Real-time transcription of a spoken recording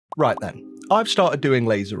Right then, I've started doing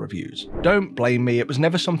laser reviews. Don't blame me, it was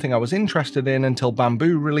never something I was interested in until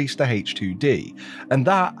Bamboo released the H2D, and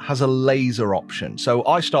that has a laser option, so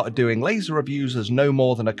I started doing laser reviews as no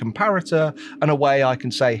more than a comparator and a way I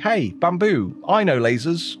can say, hey, Bamboo, I know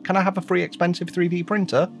lasers, can I have a free expensive 3D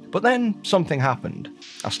printer? But then something happened.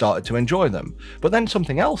 I started to enjoy them, but then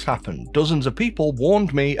something else happened. Dozens of people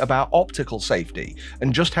warned me about optical safety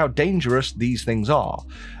and just how dangerous these things are.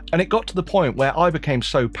 And it got to the point where I became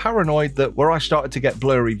so paranoid that where I started to get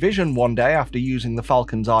blurry vision one day after using the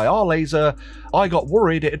Falcon's IR laser, I got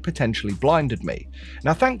worried it had potentially blinded me.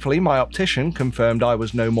 Now thankfully my optician confirmed I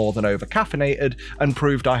was no more than over-caffeinated and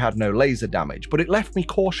proved I had no laser damage, but it left me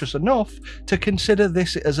cautious enough to consider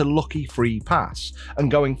this as a lucky free pass,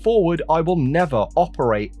 and going forward I will never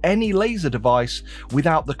operate any laser device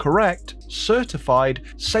without the correct, certified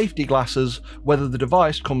safety glasses, whether the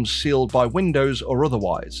device comes sealed by Windows or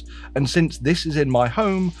otherwise. And since this is in my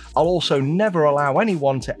home, I'll also never allow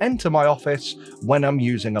anyone to enter my office when I'm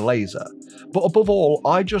using a laser. But above all,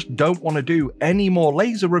 I just don't want to do any more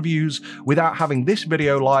laser reviews without having this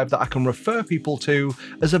video live that I can refer people to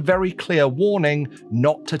as a very clear warning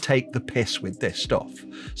not to take the piss with this stuff.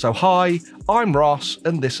 So hi, I'm Ross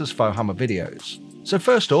and this is Fohammer Videos. So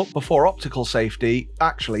first up, before optical safety,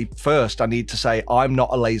 actually first I need to say I'm not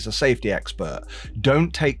a laser safety expert.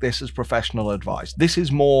 Don't take this as professional advice. This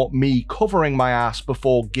is more me covering my ass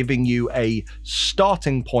before giving you a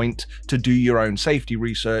starting point to do your own safety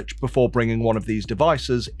research before bringing one of these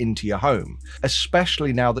devices into your home,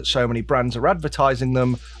 especially now that so many brands are advertising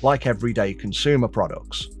them like everyday consumer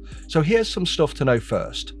products. So here's some stuff to know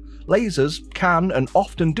first. Lasers can, and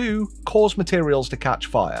often do, cause materials to catch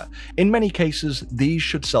fire. In many cases, these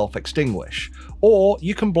should self-extinguish, or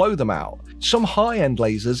you can blow them out. Some high-end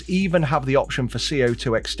lasers even have the option for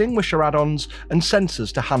CO2 extinguisher add-ons and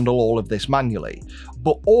sensors to handle all of this manually.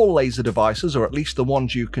 But all laser devices, or at least the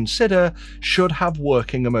ones you consider, should have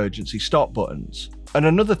working emergency stop buttons. And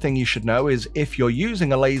another thing you should know is if you're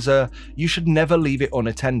using a laser, you should never leave it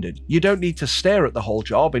unattended. You don't need to stare at the whole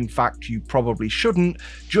job, in fact you probably shouldn't,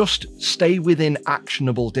 just stay within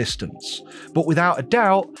actionable distance. But without a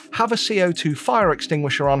doubt, have a CO2 fire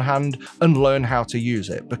extinguisher on hand and learn how to use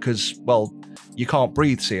it, because, well, you can't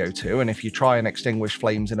breathe CO2, and if you try and extinguish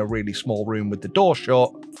flames in a really small room with the door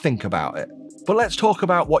shut, think about it. But let's talk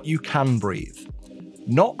about what you can breathe.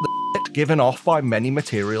 Not the given off by many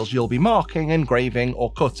materials you'll be marking, engraving,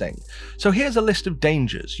 or cutting. So here's a list of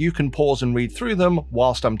dangers. You can pause and read through them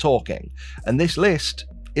whilst I'm talking. And this list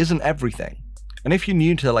isn't everything. And if you're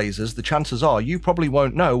new to lasers, the chances are you probably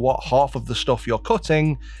won't know what half of the stuff you're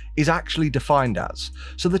cutting is actually defined as.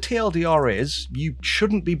 So the TLDR is, you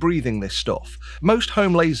shouldn't be breathing this stuff. Most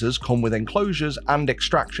home lasers come with enclosures and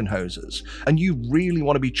extraction hoses, and you really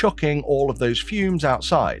want to be chucking all of those fumes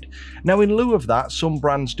outside. Now in lieu of that, some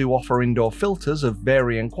brands do offer indoor filters of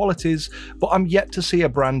varying qualities, but I'm yet to see a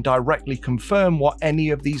brand directly confirm what any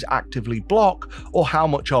of these actively block or how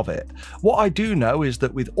much of it. What I do know is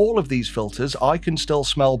that with all of these filters, I can still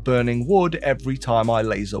smell burning wood every time I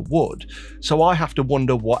laser wood, so I have to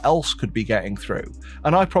wonder what else could be getting through,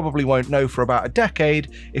 and I probably won't know for about a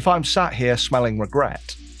decade if I'm sat here smelling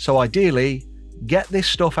regret. So ideally, get this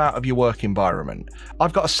stuff out of your work environment.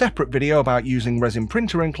 I've got a separate video about using resin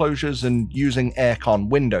printer enclosures and using aircon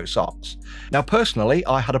window socks. Now personally,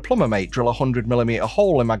 I had a plumber mate drill a 100mm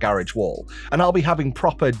hole in my garage wall, and I'll be having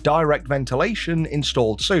proper direct ventilation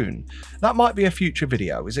installed soon. That might be a future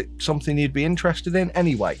video. Is it something you'd be interested in?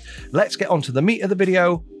 Anyway, let's get on to the meat of the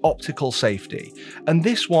video, optical safety. And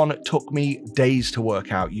this one took me days to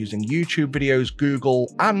work out using YouTube videos,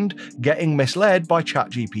 Google, and getting misled by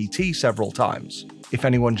ChatGPT several times. If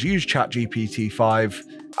anyone's used ChatGPT 5,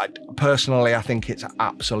 personally I think it's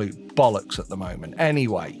absolute bollocks at the moment.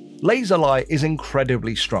 Anyway, laser light is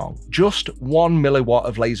incredibly strong. Just 1 milliwatt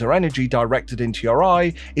of laser energy directed into your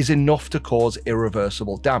eye is enough to cause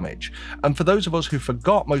irreversible damage. And for those of us who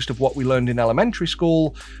forgot most of what we learned in elementary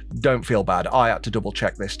school, don't feel bad, I had to double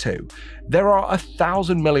check this too. There are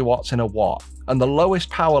 1000 milliwatts in a watt, and the lowest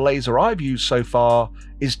power laser I've used so far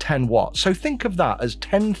is 10 watts. So think of that as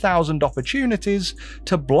 10,000 opportunities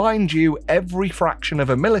to blind you every fraction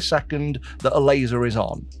of a millisecond that a laser is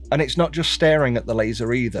on. And it's not just staring at the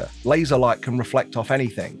laser either. Laser light can reflect off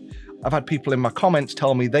anything. I've had people in my comments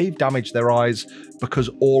tell me they've damaged their eyes because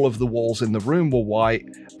all of the walls in the room were white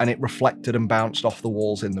and it reflected and bounced off the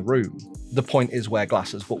walls in the room. The point is wear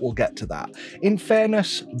glasses, but we'll get to that. In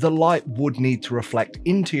fairness, the light would need to reflect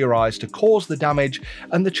into your eyes to cause the damage,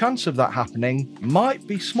 and the chance of that happening might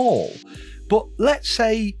be small. But let's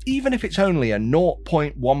say, even if it's only a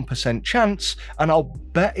 0.1% chance, and I'll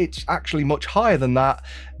bet it's actually much higher than that,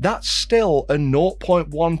 that's still a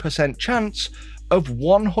 0.1% chance of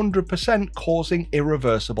 100% causing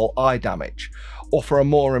irreversible eye damage. Or for a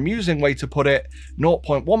more amusing way to put it,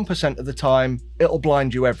 0.1% of the time, it'll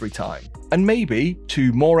blind you every time. And maybe,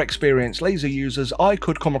 to more experienced laser users, I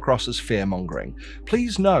could come across as fear-mongering.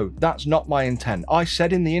 Please know, that's not my intent. I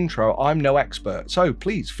said in the intro, I'm no expert, so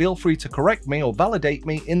please feel free to correct me or validate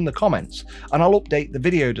me in the comments, and I'll update the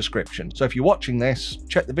video description. So if you're watching this,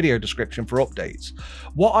 check the video description for updates.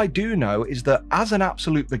 What I do know is that as an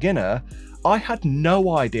absolute beginner, I had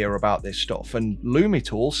no idea about this stuff, and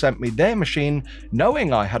LumiTool sent me their machine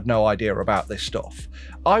knowing I had no idea about this stuff.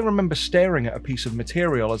 I remember staring at a piece of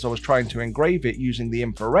material as I was trying to engrave it using the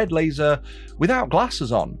infrared laser without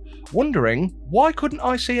glasses on, wondering why couldn't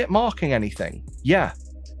I see it marking anything? Yeah,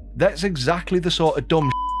 that's exactly the sort of dumb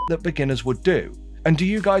that beginners would do. And do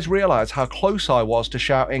you guys realise how close I was to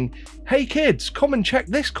shouting, "Hey kids, come and check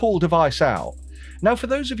this cool device out"? Now, for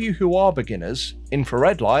those of you who are beginners,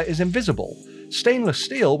 infrared light is invisible. Stainless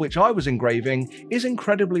steel, which I was engraving, is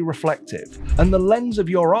incredibly reflective, and the lens of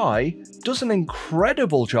your eye does an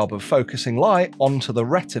incredible job of focusing light onto the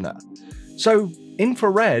retina. So,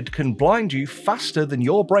 infrared can blind you faster than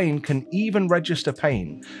your brain can even register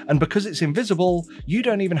pain, and because it's invisible, you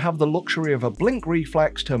don't even have the luxury of a blink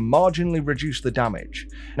reflex to marginally reduce the damage.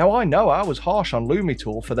 Now, I know I was harsh on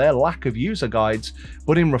LumiTool for their lack of user guides,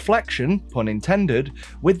 but in reflection, pun intended,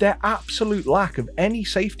 with their absolute lack of any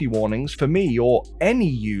safety warnings for me or any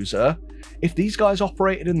user, if these guys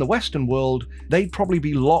operated in the Western world, they'd probably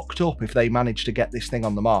be locked up if they managed to get this thing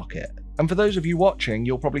on the market. And for those of you watching,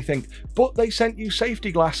 you'll probably think, but they sent you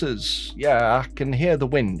safety glasses. Yeah, I can hear the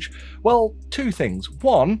whinge. Well, two things.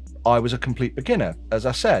 One, I was a complete beginner, as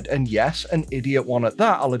I said, and yes, an idiot one at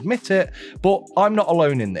that, I'll admit it, but I'm not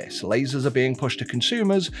alone in this. Lasers are being pushed to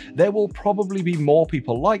consumers, there will probably be more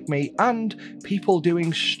people like me, and people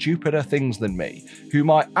doing stupider things than me, who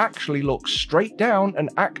might actually look straight down an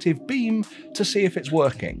active beam to see if it's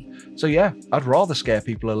working. So yeah, I'd rather scare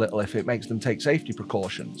people a little if it makes them take safety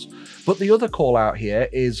precautions. But the other call out here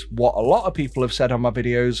is what a lot of people have said on my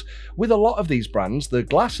videos. With a lot of these brands, the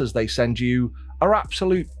glasses they send you are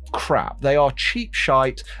absolute crap. They are cheap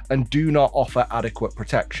shite and do not offer adequate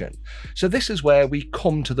protection. So this is where we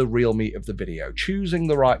come to the real meat of the video, choosing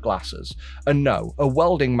the right glasses. And no, a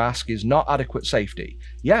welding mask is not adequate safety.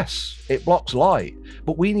 Yes, it blocks light,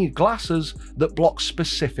 but we need glasses that block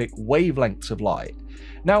specific wavelengths of light.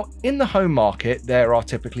 Now, in the home market, there are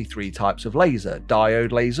typically three types of laser: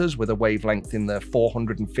 diode lasers with a wavelength in the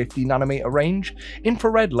 450 nanometer range.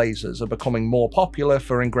 Infrared lasers are becoming more popular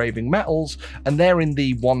for engraving metals, and they're in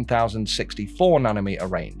the 1064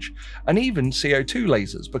 nanometer range. And even CO2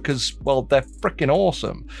 lasers, because, well, they're freaking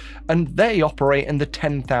awesome. And they operate in the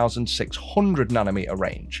 10,600 nanometer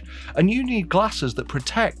range. And you need glasses that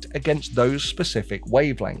protect against those specific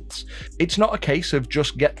wavelengths. It's not a case of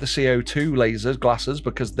just get the CO2 lasers glasses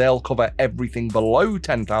because they'll cover everything below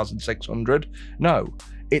 10,600. No,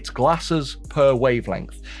 it's glasses per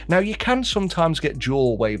wavelength. Now, you can sometimes get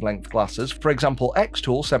dual wavelength glasses. For example,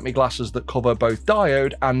 Xtool sent me glasses that cover both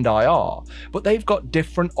diode and IR, but they've got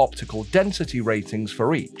different optical density ratings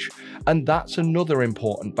for each. And that's another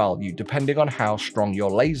important value depending on how strong your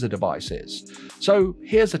laser device is. So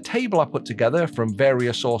here's a table I put together from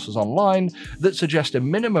various sources online that suggest a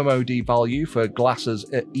minimum OD value for glasses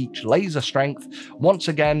at each laser strength. Once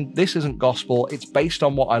again, this isn't gospel, it's based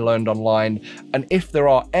on what I learned online, and if there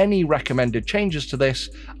are any recommended changes to this,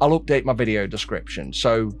 I'll update my video description,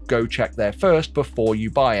 so go check there first before you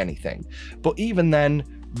buy anything. But even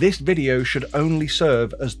then, this video should only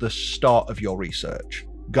serve as the start of your research.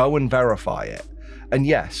 Go and verify it. And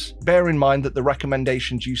yes, bear in mind that the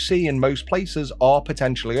recommendations you see in most places are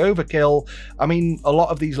potentially overkill. I mean, a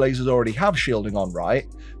lot of these lasers already have shielding on, right?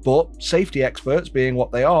 But safety experts, being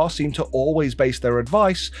what they are, seem to always base their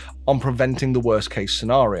advice on preventing the worst case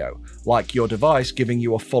scenario, like your device giving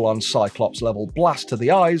you a full-on Cyclops level blast to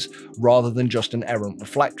the eyes rather than just an errant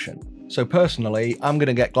reflection. So personally, I'm going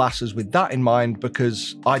to get glasses with that in mind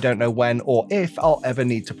because I don't know when or if I'll ever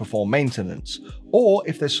need to perform maintenance, or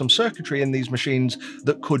if there's some circuitry in these machines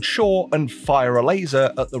that could short and fire a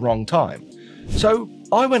laser at the wrong time. So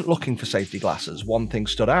I went looking for safety glasses. One thing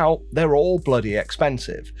stood out: they're all bloody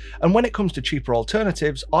expensive. And when it comes to cheaper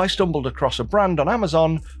alternatives, I stumbled across a brand on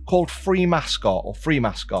Amazon called Free Mascot.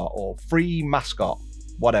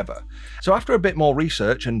 whatever. So after a bit more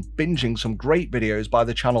research and binging some great videos by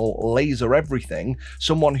the channel Laser Everything,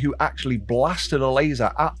 someone who actually blasted a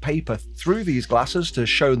laser at paper through these glasses to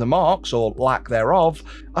show the marks or lack thereof,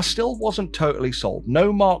 I still wasn't totally sold.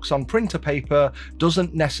 No marks on printer paper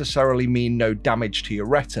doesn't necessarily mean no damage to your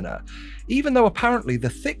retina, even though apparently the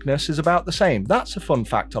thickness is about the same. That's a fun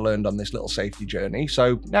fact I learned on this little safety journey,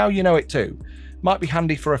 so now you know it too. Might be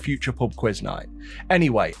handy for a future pub quiz night.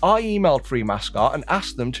 Anyway, I emailed Free Mascot and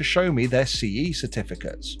asked them to show me their CE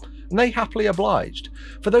certificates, and they happily obliged.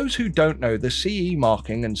 For those who don't know, the CE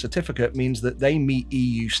marking and certificate means that they meet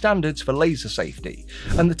EU standards for laser safety,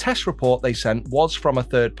 and the test report they sent was from a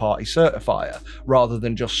third-party certifier, rather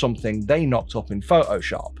than just something they knocked up in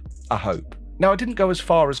Photoshop, I hope. Now, I didn't go as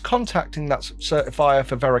far as contacting that certifier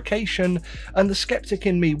for verification, and the skeptic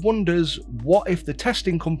in me wonders, what if the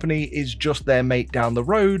testing company is just their mate down the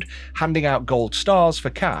road, handing out gold stars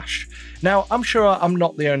for cash? Now, I'm sure I'm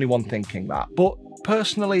not the only one thinking that, but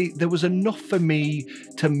personally, there was enough for me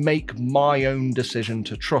to make my own decision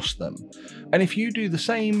to trust them. And if you do the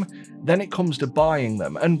same, then it comes to buying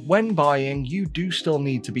them. And when buying, you do still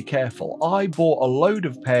need to be careful. I bought a load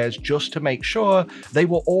of pairs just to make sure they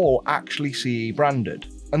were all actually CE branded,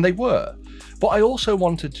 and they were. But I also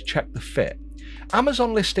wanted to check the fit.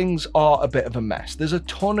 Amazon listings are a bit of a mess. There's a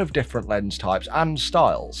ton of different lens types and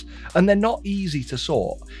styles, and they're not easy to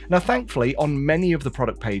sort. Now, thankfully, on many of the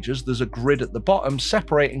product pages, there's a grid at the bottom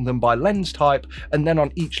separating them by lens type, and then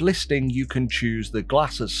on each listing, you can choose the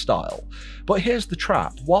glasses style. But here's the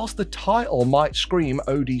trap. Whilst the title might scream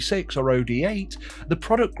OD6 or OD8, the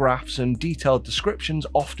product graphs and detailed descriptions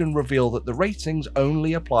often reveal that the ratings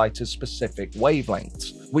only apply to specific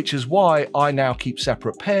wavelengths, which is why I now keep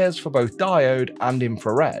separate pairs for both diode and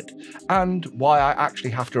infrared, and why I actually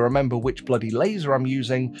have to remember which bloody laser I'm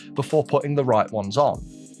using before putting the right ones on.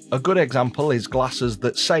 A good example is glasses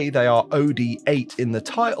that say they are OD8 in the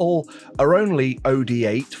title are only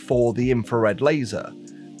OD8 for the infrared laser.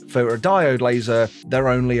 For a diode laser, they're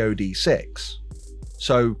only OD6.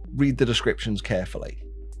 So read the descriptions carefully.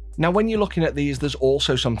 Now, when you're looking at these, there's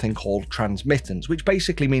also something called transmittance, which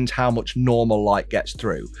basically means how much normal light gets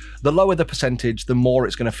through. The lower the percentage, the more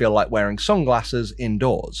it's going to feel like wearing sunglasses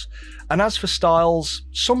indoors. And as for styles,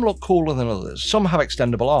 some look cooler than others. Some have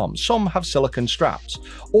extendable arms, some have silicone straps.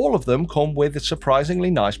 All of them come with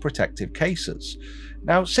surprisingly nice protective cases.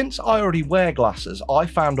 Now, since I already wear glasses, I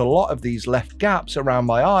found a lot of these left gaps around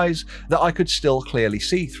my eyes that I could still clearly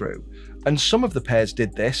see through. And some of the pairs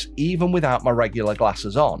did this even without my regular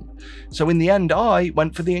glasses on. So in the end, I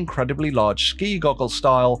went for the incredibly large ski goggle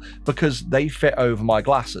style because they fit over my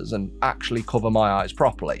glasses and actually cover my eyes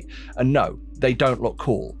properly. And no, they don't look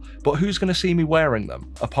cool, but who's going to see me wearing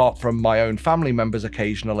them, apart from my own family members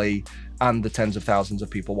occasionally and the tens of thousands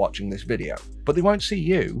of people watching this video? But they won't see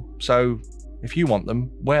you, so if you want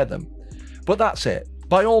them, wear them. But that's it.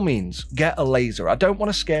 By all means, get a laser. I don't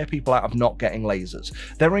want to scare people out of not getting lasers.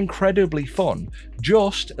 They're incredibly fun.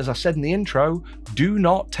 Just, as I said in the intro, do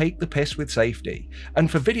not take the piss with safety.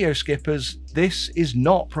 And for video skippers, this is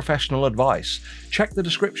not professional advice. Check the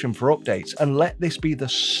description for updates and let this be the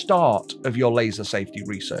start of your laser safety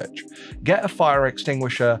research. Get a fire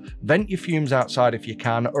extinguisher, vent your fumes outside if you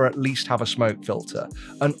can, or at least have a smoke filter.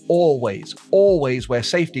 And always, always wear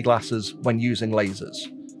safety glasses when using lasers.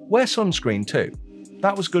 Wear sunscreen too.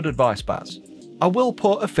 That was good advice, Baz. I will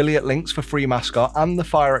put affiliate links for Free Mascot and the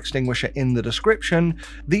fire extinguisher in the description.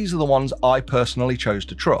 These are the ones I personally chose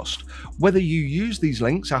to trust. Whether you use these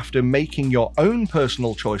links after making your own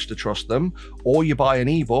personal choice to trust them, or you buy an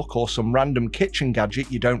ebook or some random kitchen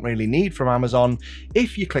gadget you don't really need from Amazon,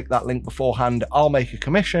 if you click that link beforehand, I'll make a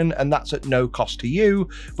commission, and that's at no cost to you,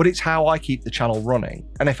 but it's how I keep the channel running.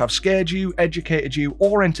 And if I've scared you, educated you,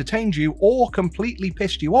 or entertained you, or completely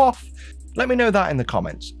pissed you off, let me know that in the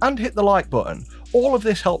comments, and hit the like button. All of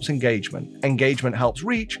this helps engagement. Engagement helps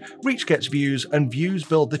reach gets views, and views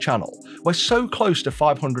build the channel. We're so close to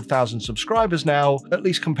 500,000 subscribers now, at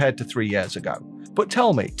least compared to 3 years ago. But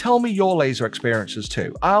tell me your laser experiences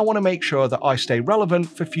too. I want to make sure that I stay relevant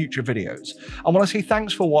for future videos. I want to say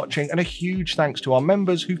thanks for watching, and a huge thanks to our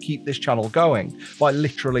members who keep this channel going by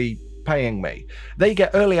literally paying me. They get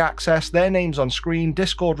early access, their names on screen,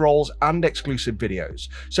 Discord roles, and exclusive videos.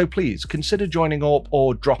 So please consider joining up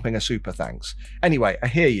or dropping a super thanks. Anyway, I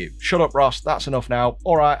hear you. Shut up, Ross. That's enough now.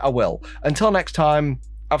 Alright, I will. Until next time,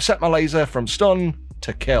 I've set my laser from stun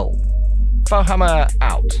to kill. Fohammer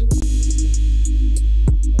out.